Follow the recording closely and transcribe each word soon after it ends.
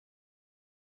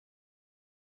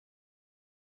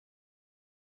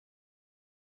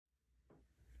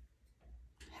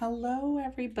Hello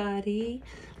everybody.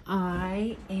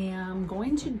 I am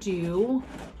going to do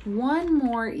one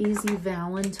more easy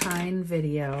Valentine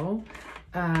video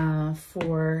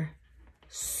for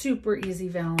super easy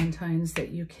Valentines that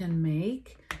you can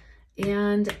make.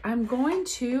 And I'm going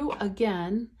to,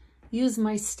 again, use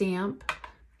my stamp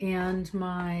and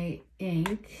my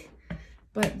ink,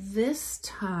 but this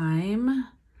time,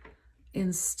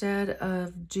 instead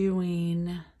of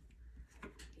doing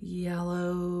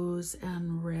yellows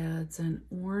and reds and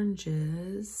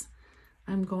oranges,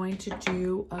 I'm going to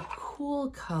do a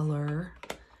cool color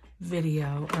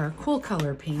video, or a cool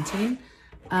color painting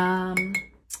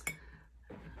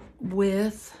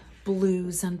with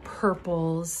blues and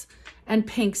purples and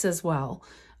pinks as well.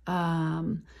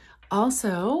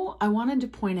 Also, I wanted to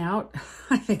point out,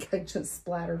 I think I just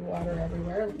splattered water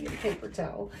everywhere. Let me get a paper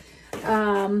towel.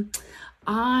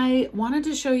 I wanted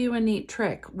to show you a neat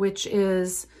trick, which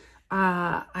is,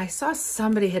 I saw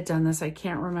somebody had done this. I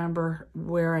can't remember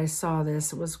where I saw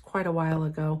this. It was quite a while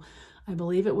ago. I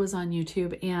believe it was on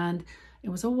YouTube, and it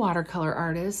was a watercolor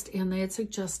artist, and they had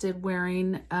suggested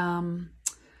wearing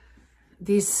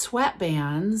these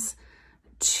sweatbands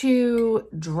to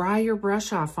dry your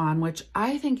brush off on, which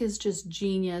I think is just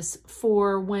genius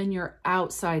for when you're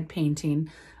outside painting.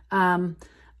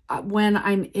 When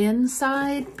I'm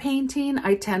inside painting,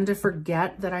 I tend to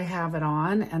forget that I have it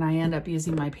on and I end up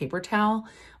using my paper towel,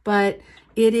 but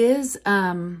it is,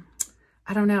 I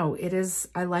don't know, it is,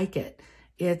 I like it.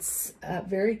 It's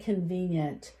very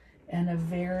convenient and a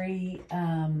very,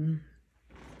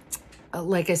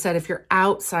 like I said, if you're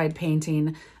outside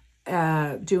painting,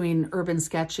 doing urban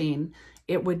sketching,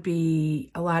 it would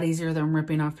be a lot easier than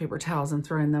ripping off paper towels and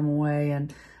throwing them away,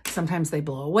 and sometimes they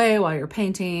blow away while you're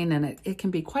painting, and it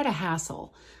can be quite a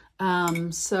hassle.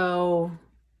 So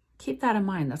keep that in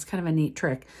mind. That's kind of a neat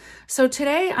trick. So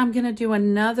today I'm going to do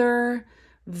another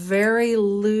very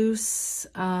loose,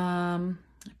 I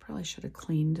probably should have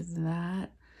cleaned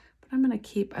that, but I'm going to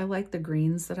keep, I like the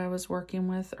greens that I was working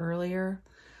with earlier.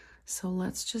 So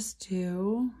let's just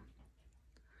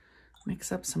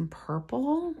mix up some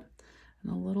purple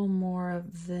and a little more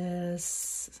of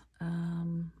this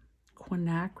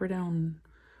quinacridone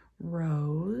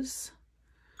rose.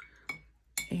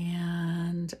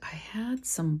 And I had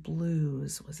some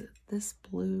blues. Was it this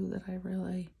blue that I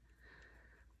really,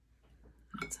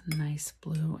 that's a nice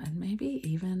blue, and maybe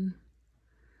even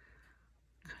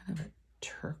kind of a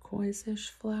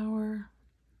turquoise-ish flower.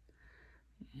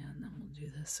 And then we'll do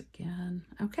this again.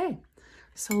 Okay,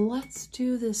 so let's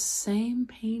do this same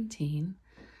painting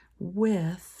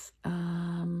with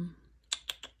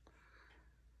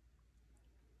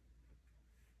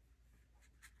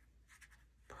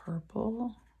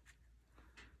purple.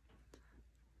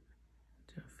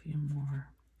 Do a few more.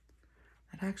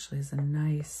 That actually is a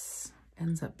nice,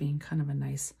 ends up being kind of a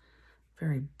nice,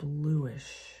 very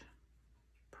bluish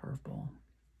purple.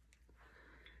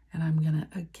 And I'm gonna,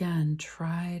 again,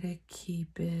 try to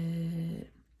keep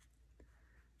it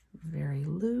very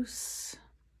loose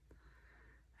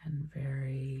and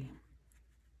very,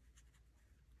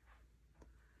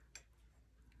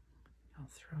 I'll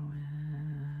throw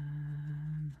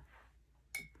in.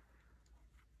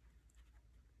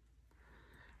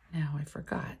 Now I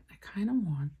forgot, I kind of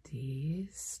want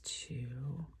these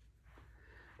to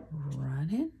run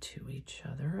into each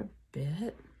other a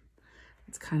bit.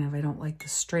 It's kind of, I don't like the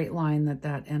straight line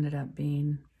that ended up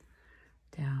being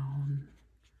down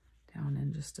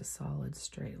in just a solid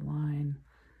straight line.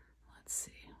 Let's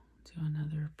see, do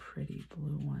another pretty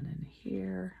blue one in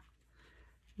here.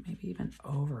 Maybe even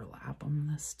overlap them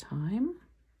this time.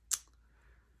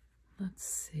 Let's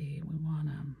see, we want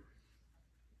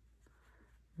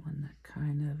one that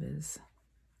kind of is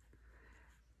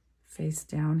face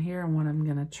down here. And what I'm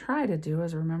gonna try to do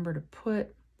is remember to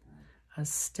put a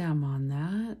stem on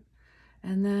that.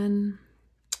 And then,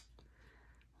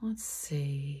 let's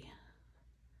see,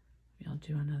 maybe I'll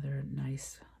do another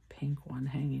nice pink one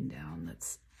hanging down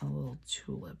that's a little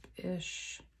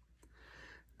tulip-ish.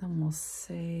 Then we'll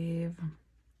save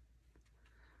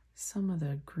some of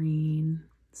the green,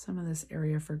 some of this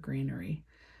area for greenery.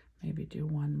 Maybe do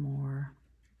one more,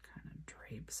 kind of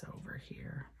drapes over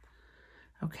here.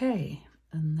 Okay,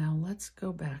 and now let's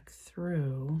go back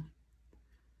through,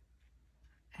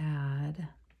 add,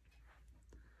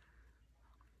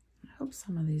 I hope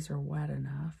some of these are wet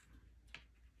enough.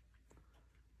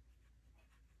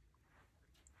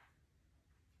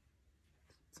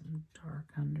 Some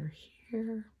dark under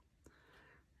here,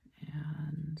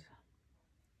 and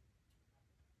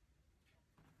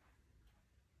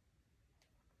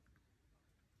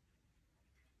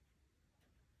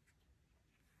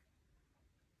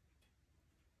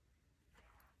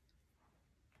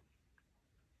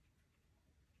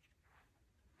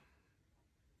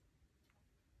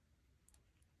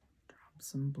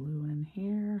some blue in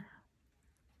here.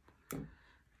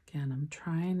 Again,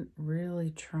 I'm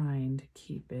really trying to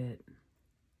keep it.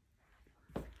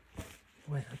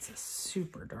 Boy, that's a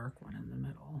super dark one in the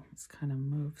middle. Let's kind of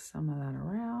move some of that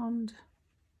around.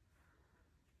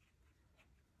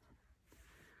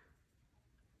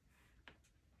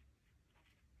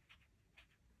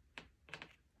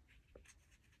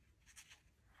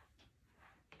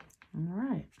 All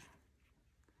right.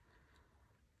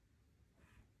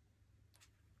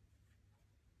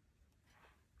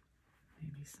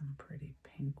 Maybe some pretty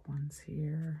pink ones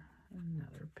here.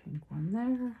 Another pink one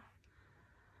there.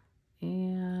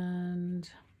 And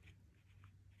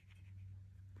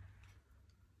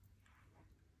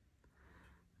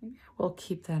maybe I will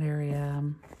keep that area. I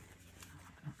don't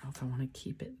know if I want to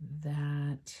keep it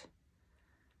that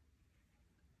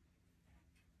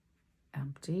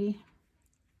empty.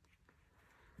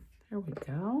 There we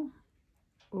go.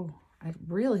 Oh, I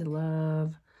really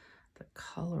love the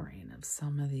coloring of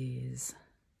some of these.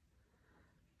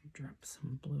 Drop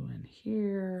some blue in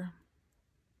here.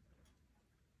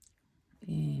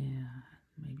 And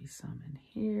maybe some in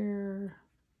here.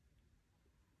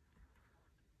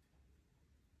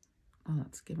 Oh,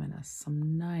 that's giving us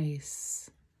some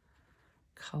nice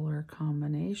color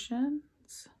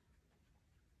combinations.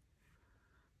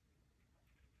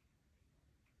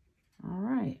 All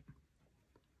right.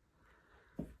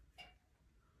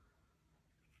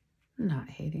 Not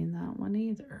hating that one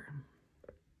either.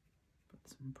 Put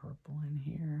some purple in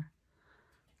here.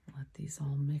 Let these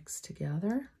all mix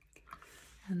together.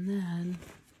 And then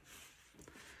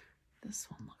this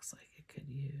one looks like it could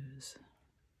use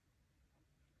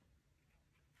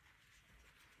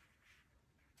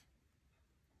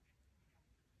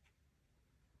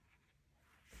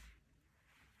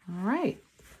all right.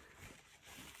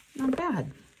 Not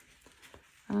bad.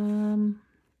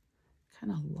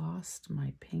 Kind of lost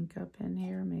my pink up in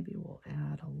here. Maybe we'll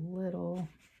add a little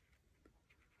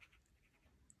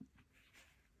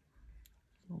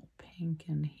pink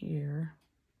in here.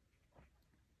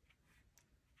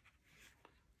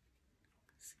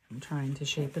 I'm trying to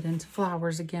shape it into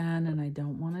flowers again, and I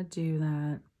don't want to do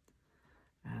that.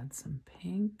 Add some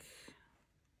pink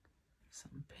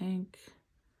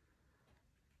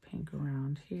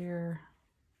around here.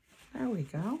 There we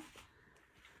go.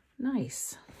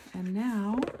 Nice. And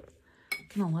now I'm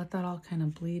gonna let that all kind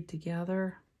of bleed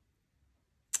together.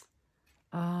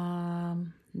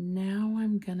 Now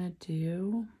I'm gonna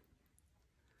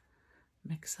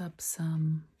mix up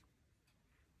some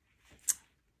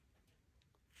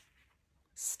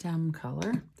stem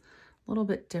color, a little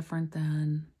bit different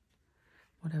than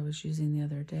what I was using the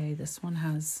other day. This one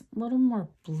has a little more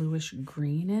bluish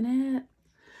green in it.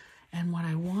 And what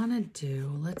I want to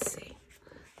do, let's see,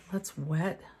 let's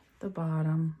wet the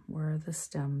bottom where the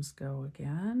stems go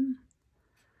again,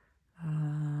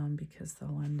 because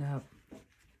they'll end up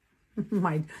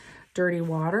my dirty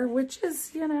water, which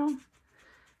is, you know,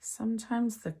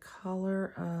 sometimes the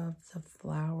color of the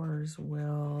flowers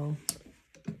will,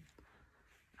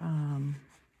 oh,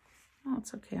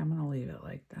 it's okay. I'm going to leave it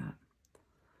like that.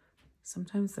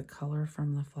 Sometimes the color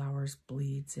from the flowers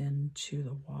bleeds into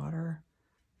the water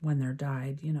when they're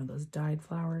dyed, you know, those dyed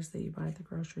flowers that you buy at the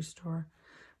grocery store.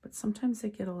 But sometimes they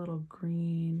get a little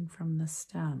green from the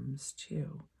stems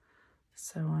too.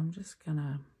 So I'm just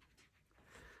gonna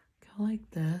go like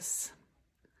this.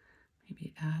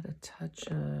 Maybe add a touch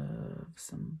of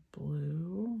some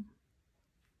blue.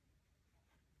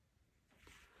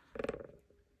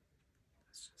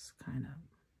 It's just kind of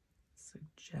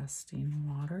suggesting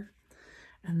water.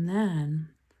 And then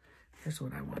here's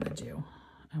what I want to do.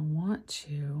 I want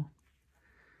to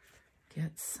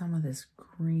get some of this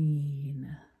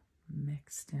green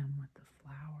mixed in with the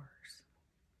flowers.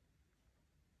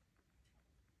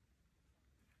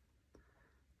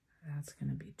 That's going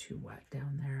to be too wet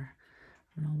down there.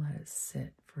 I'm going to let it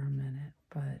sit for a minute,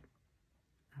 but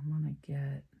I want to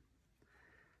get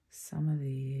some of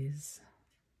these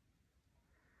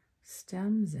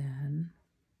stems in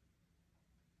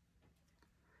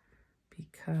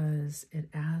because it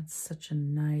adds such a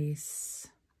nice,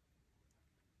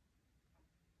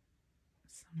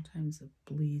 sometimes it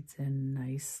bleeds in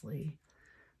nicely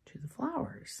to the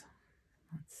flowers.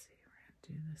 Let's see, we're going to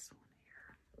do this one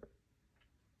here.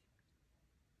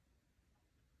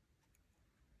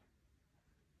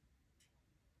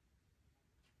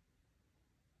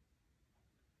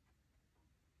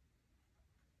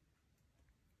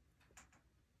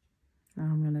 Now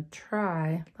I'm going to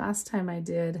try, last time I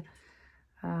did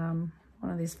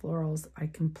one of these florals, I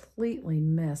completely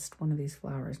missed one of these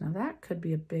flowers. Now that could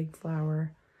be a big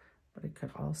flower, but it could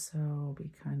also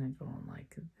be kind of going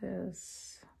like this.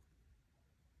 this.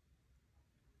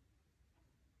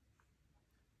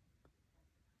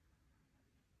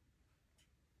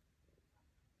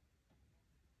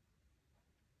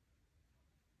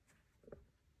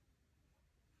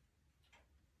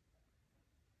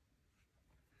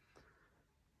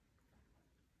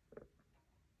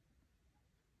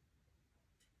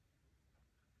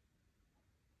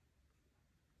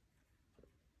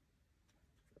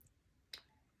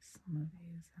 Some of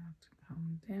these have to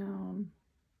come down.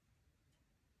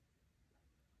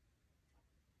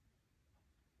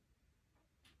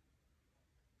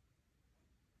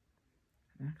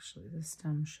 And actually, this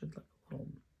stem should look a little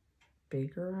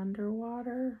bigger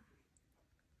underwater.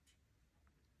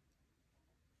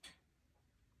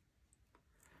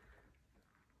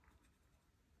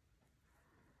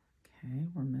 Okay,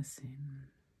 we're missing.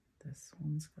 This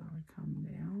one's got to come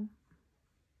down.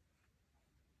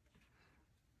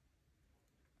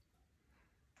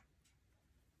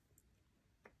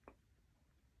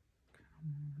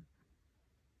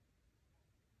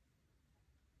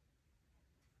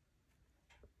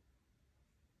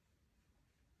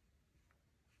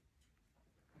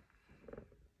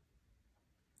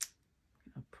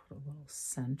 I'll put a little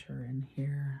center in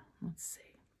here. Let's see.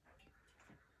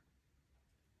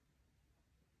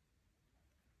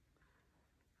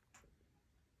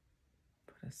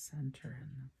 Put a center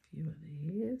in a few of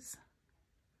these.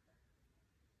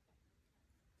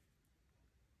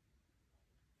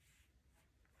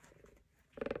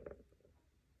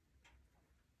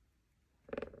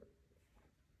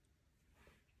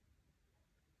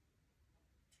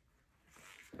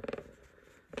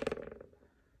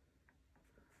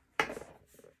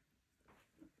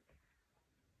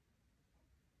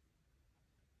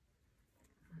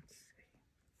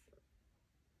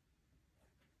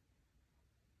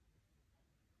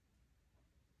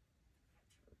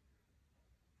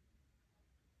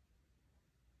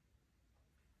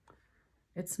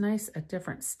 It's nice at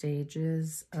different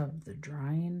stages of the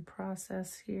drying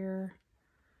process here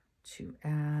to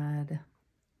add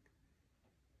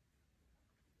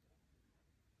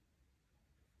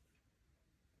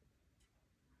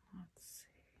let's see.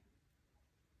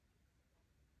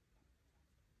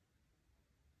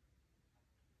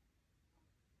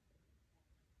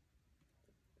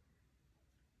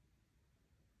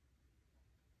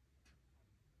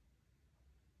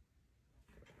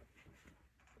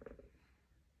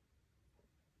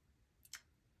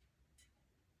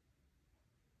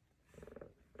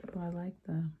 I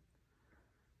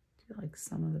like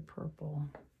some of the purple.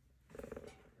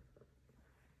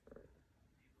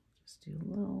 Just do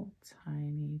little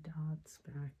tiny dots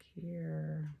back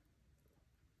here.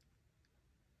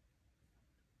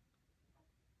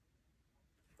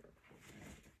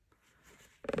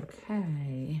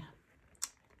 Okay.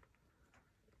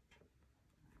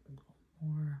 A little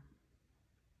more.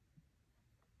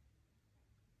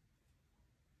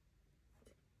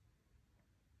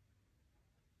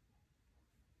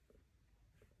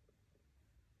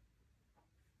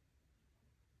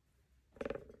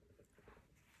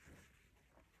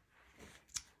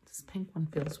 This pink one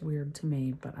feels weird to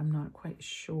me, but I'm not quite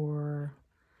sure.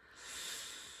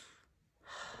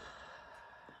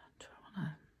 I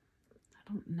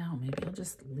don't know. Maybe I'll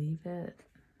just leave it.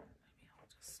 Maybe I'll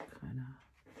just kind of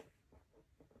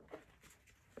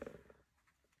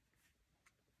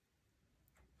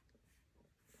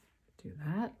do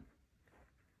that.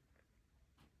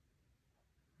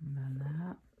 And then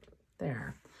that.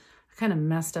 There. I kind of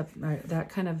messed up. That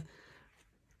kind of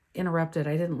interrupted.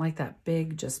 I didn't like that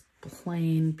big, just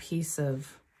plain piece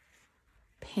of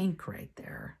pink right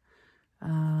there.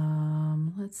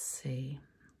 Let's see.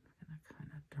 I'm going to kind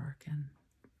of darken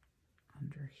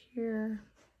under here.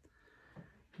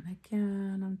 And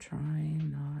again, I'm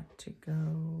trying not to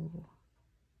go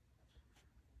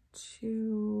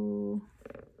too...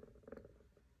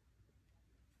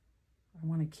 I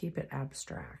want to keep it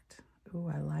abstract.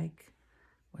 Ooh, I like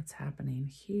what's happening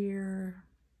here.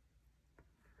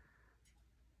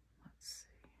 Let's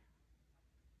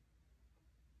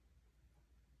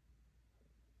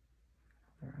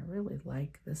see. I really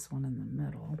like this one in the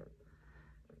middle.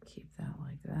 Keep that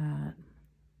like that.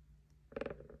 Do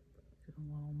a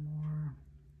little more.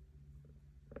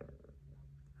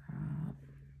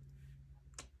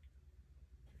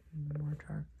 More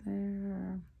dark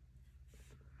there.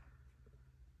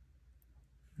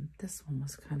 And this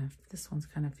one's kind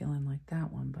of feeling like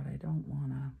that one, but I don't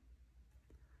want to.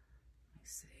 Let me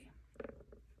see.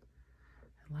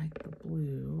 I like the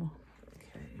blue.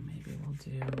 Okay, maybe we'll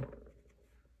do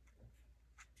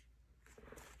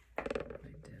what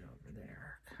I did over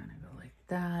there. Kind of go like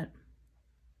that.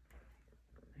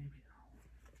 Maybe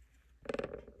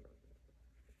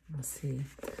see,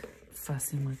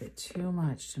 fussing with it too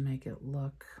much to make it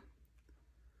look,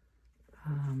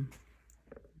 that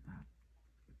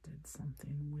did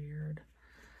something weird.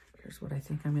 Here's what I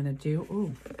think I'm gonna do.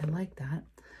 Ooh, I like that.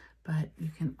 But you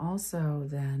can also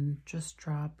then just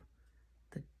drop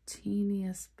the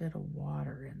teeniest bit of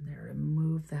water in there to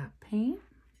move that paint.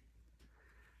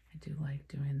 I do like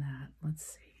doing that. Let's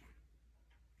see.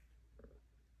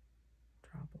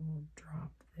 Drop a little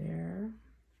drop there.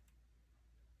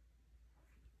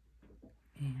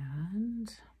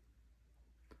 And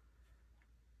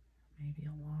maybe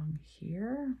along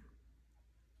here.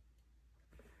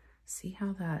 See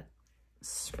how that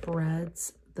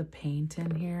spreads the paint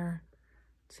in here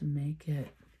to make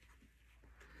it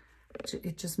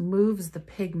just moves the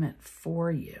pigment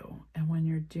for you. And when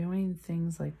you're doing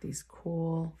things like these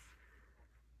cool,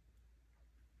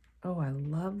 oh, I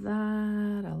love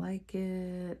that. I like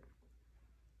it.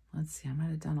 Let's see, I might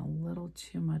have done a little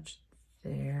too much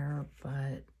there,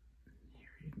 but here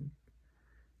you can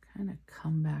kind of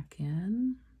come back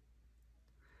in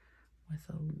with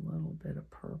a little bit of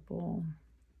purple.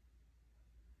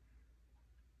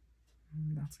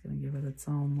 And that's going to give it its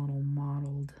own little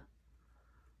mottled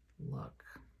look.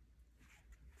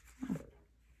 Oh.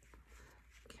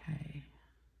 Okay.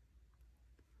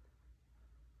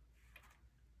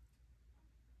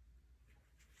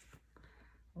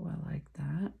 Oh, I like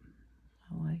that.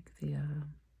 I like the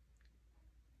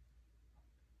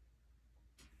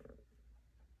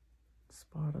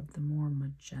spot of the more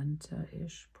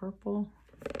magenta-ish purple.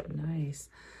 Nice.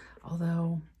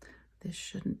 Although this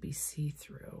shouldn't be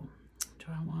see-through. Do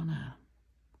I want to,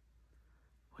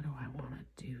 what do I want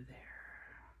to do there?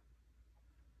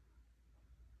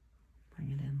 Bring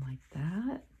it in like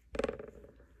that.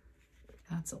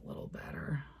 That's a little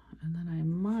better. And then I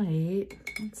might,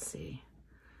 let's see,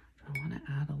 I want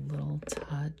to add a little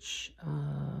touch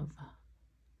of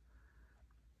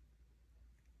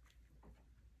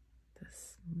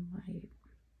this might,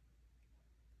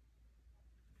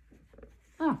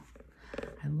 oh,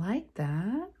 I like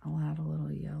that. I'll add a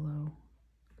little yellow,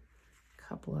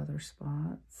 couple other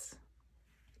spots.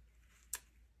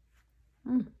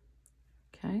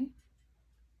 Okay.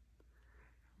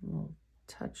 A little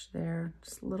touch there,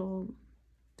 just little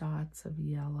dots of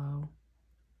yellow.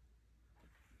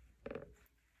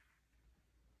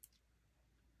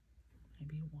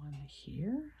 Maybe one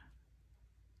here.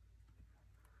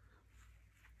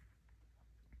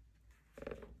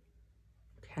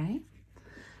 Okay.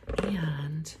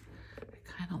 And I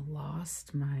kind of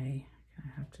lost my, I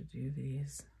have to do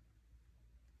these.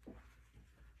 I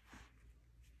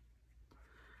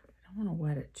don't want to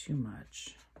wet it too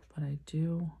much, but I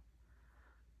do,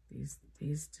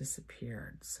 these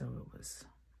disappeared, so it was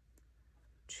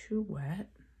too wet.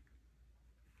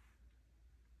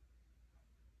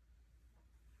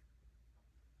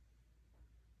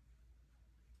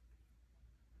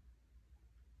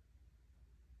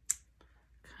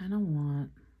 Kind of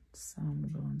want some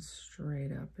going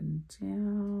straight up and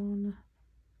down.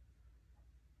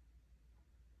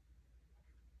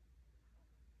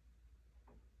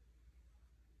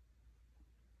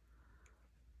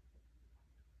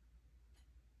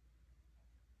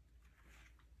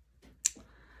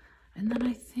 And then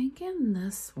I think in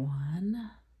this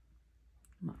one,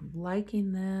 I'm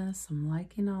liking this, I'm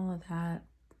liking all of that.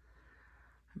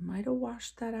 I might have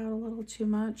washed that out a little too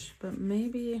much, but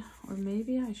maybe, or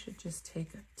maybe I should just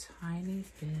take a tiny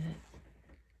bit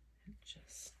and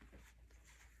just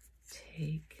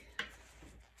take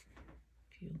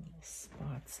a few little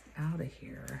spots out of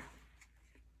here.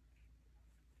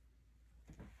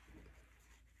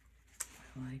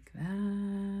 I like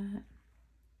that.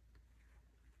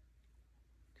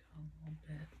 Do a little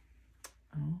bit.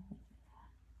 Oh,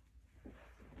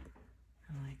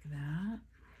 I like that.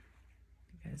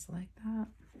 You guys like that?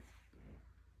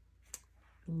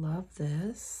 Love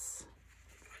this.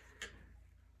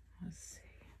 Let's see.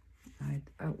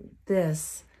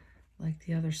 This, like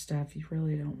the other stuff, you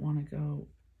really don't want to go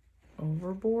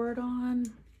overboard on.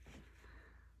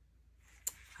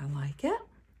 I like it.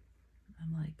 I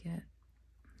like it.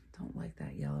 Don't like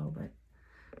that yellow, but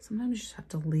sometimes you just have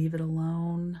to leave it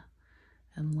alone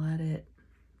and let it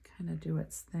kind of do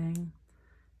its thing.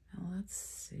 Now let's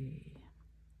see.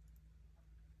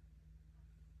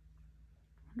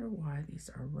 I wonder why these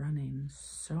are running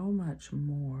so much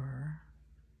more,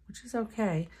 which is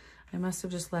okay. I must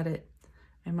have just let it,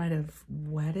 I might have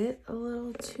wet it a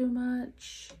little too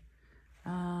much.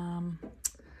 Now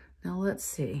let's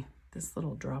see. This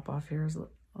little drop off here is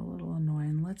a little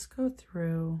annoying. Let's go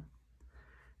through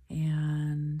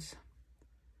and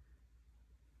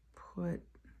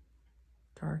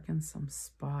darken some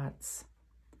spots.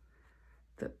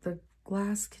 The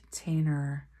glass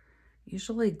container,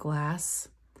 usually glass,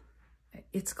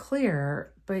 it's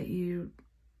clear, but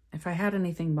if I had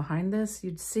anything behind this,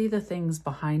 you'd see the things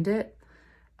behind it,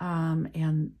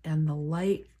 and the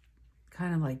light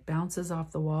kind of like bounces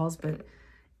off the walls. But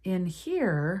in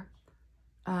here,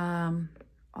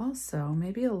 also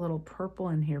maybe a little purple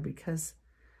in here, because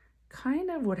kind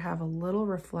of would have a little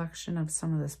reflection of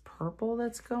some of this purple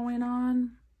that's going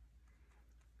on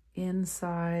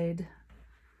inside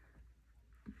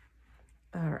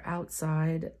or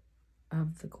outside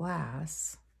of the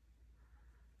glass.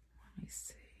 Let me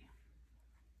see.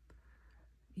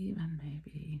 Even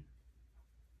maybe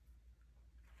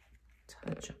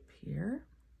touch up here.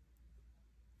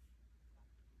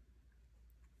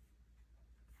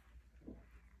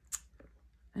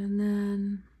 And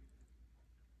then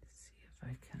see if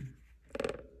I can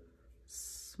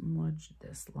smudge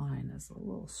this line as a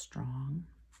little strong.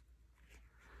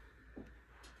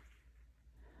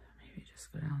 Maybe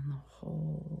just go down the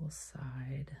whole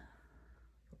side,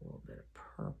 a little bit of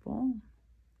purple.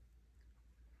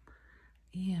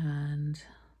 And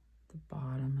the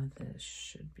bottom of this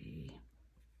should be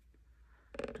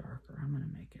darker. I'm going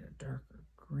to make it a darker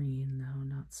green though,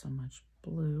 not so much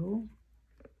blue.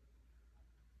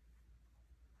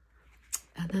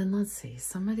 And then let's see,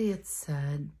 somebody had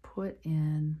said put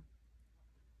in,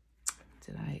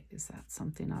 is that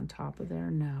something on top of there?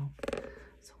 No.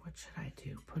 So what should I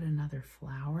do? Put another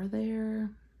flower there?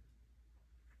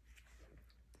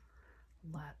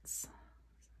 Let's,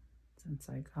 since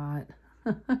I got,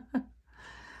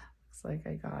 looks like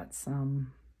I got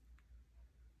some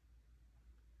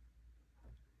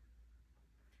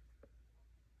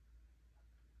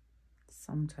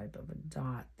type of a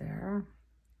dot there.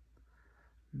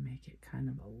 Make it kind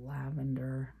of a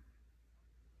lavender.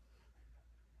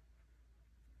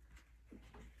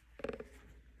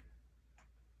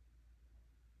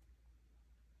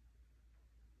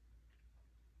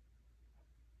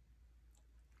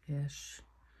 Ish.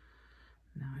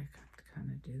 Now I could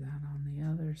kind of do that on the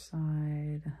other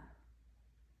side.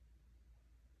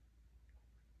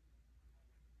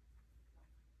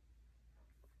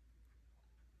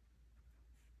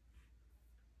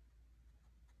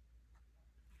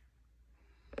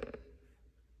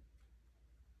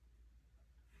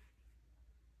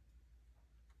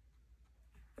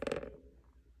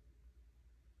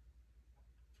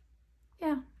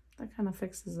 Yeah, that kind of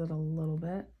fixes it a little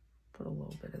bit. Put a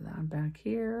little bit of that back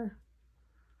here.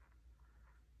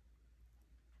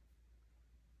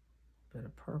 A bit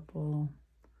of purple,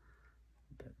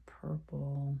 a bit of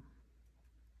purple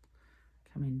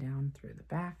coming down through the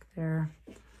back there.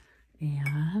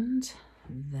 And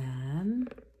then,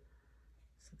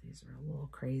 so these are a little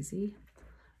crazy,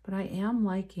 but I am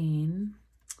liking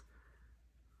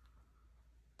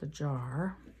the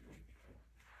jar.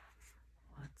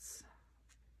 Let's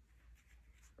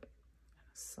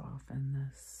soften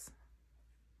this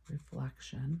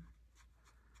reflection.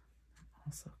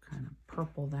 Also kind of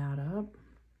purple that up.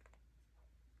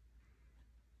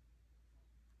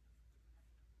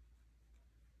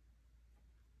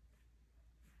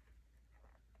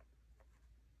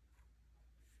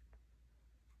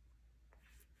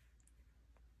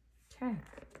 Okay,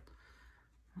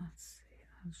 let's see,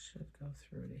 that should go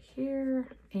through to here.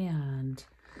 And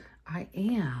I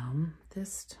am,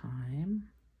 this time,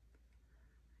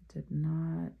 I did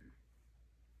not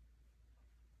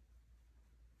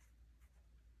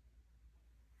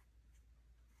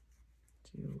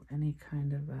do any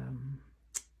kind of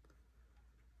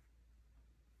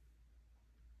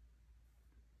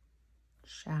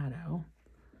shadow.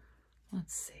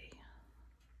 Let's see.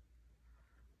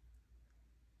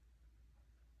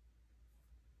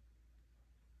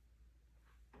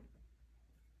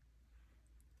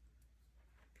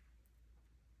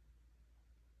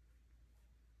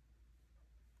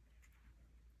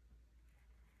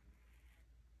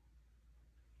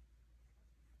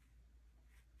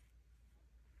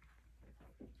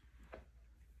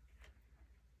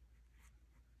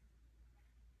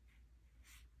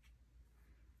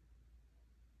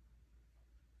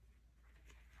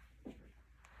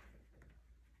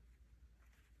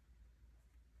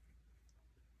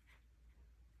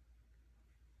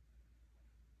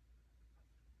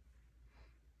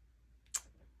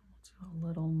 A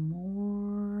little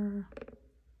more,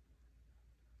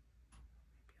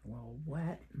 a little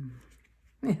wet.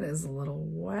 It is a little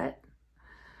wet,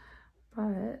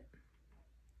 but it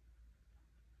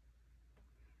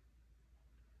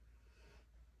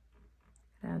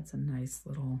adds a nice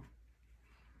little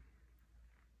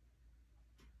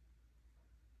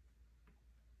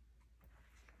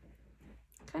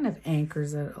Kind of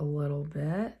anchors it a little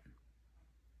bit.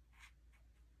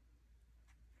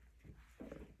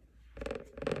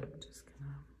 Just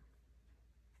gonna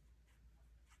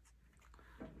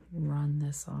run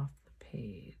this off the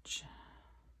page.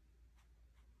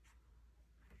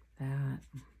 Like that.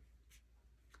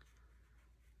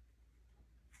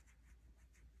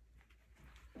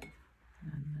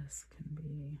 And this can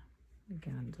be,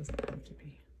 again, doesn't have to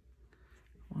be,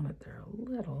 I want it there a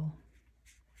little.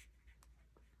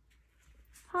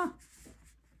 Huh.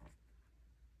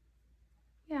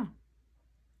 Yeah,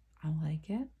 I like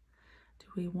it. Do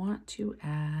we want to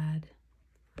add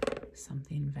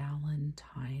something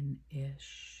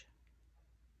Valentine-ish?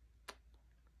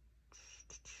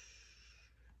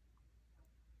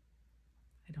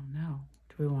 I don't know.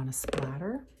 Do we want to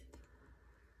splatter?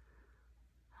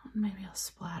 Maybe I'll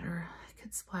splatter. I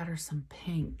could splatter some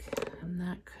pink, and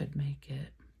that could make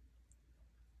it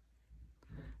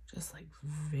just like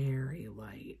very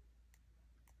light.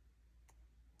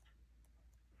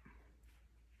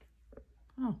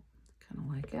 Oh, kind of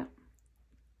like it.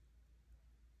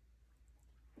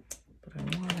 But I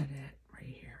wanted it right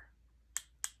here.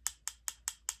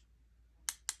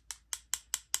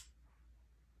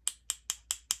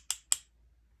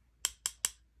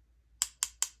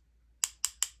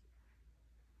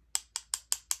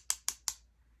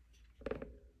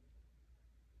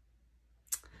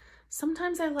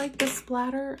 Sometimes I like the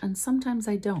splatter and sometimes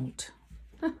I don't.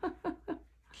 All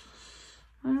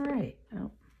right.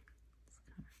 Oh, let's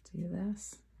kind of do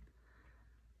this.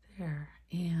 There.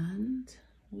 And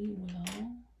we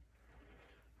will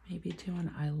maybe do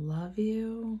an I love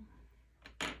you.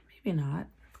 Maybe not.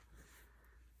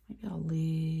 Maybe I'll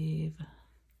leave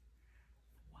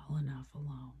well enough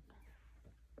alone.